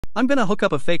I'm gonna hook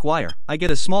up a fake wire. I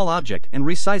get a small object and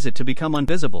resize it to become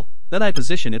invisible. Then I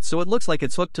position it so it looks like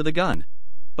it's hooked to the gun.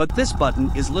 But this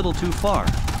button is little too far.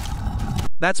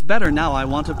 That's better. Now I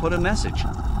want to put a message.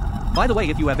 By the way,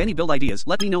 if you have any build ideas,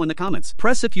 let me know in the comments.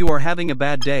 Press if you are having a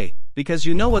bad day, because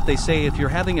you know what they say, if you're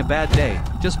having a bad day,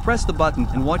 just press the button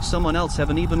and watch someone else have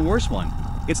an even worse one.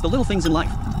 It's the little things in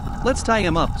life. Let's tie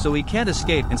him up so he can't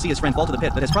escape and see his friend fall to the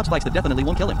pit that has prop spikes that definitely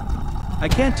won't kill him. I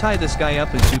can't tie this guy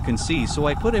up as you can see, so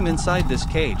I put him inside this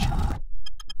cage.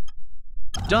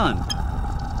 Done.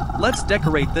 Let's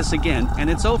decorate this again and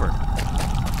it's over.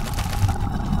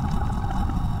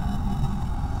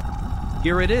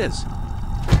 Here it is.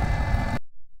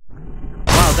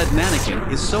 Wow, that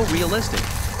mannequin is so realistic.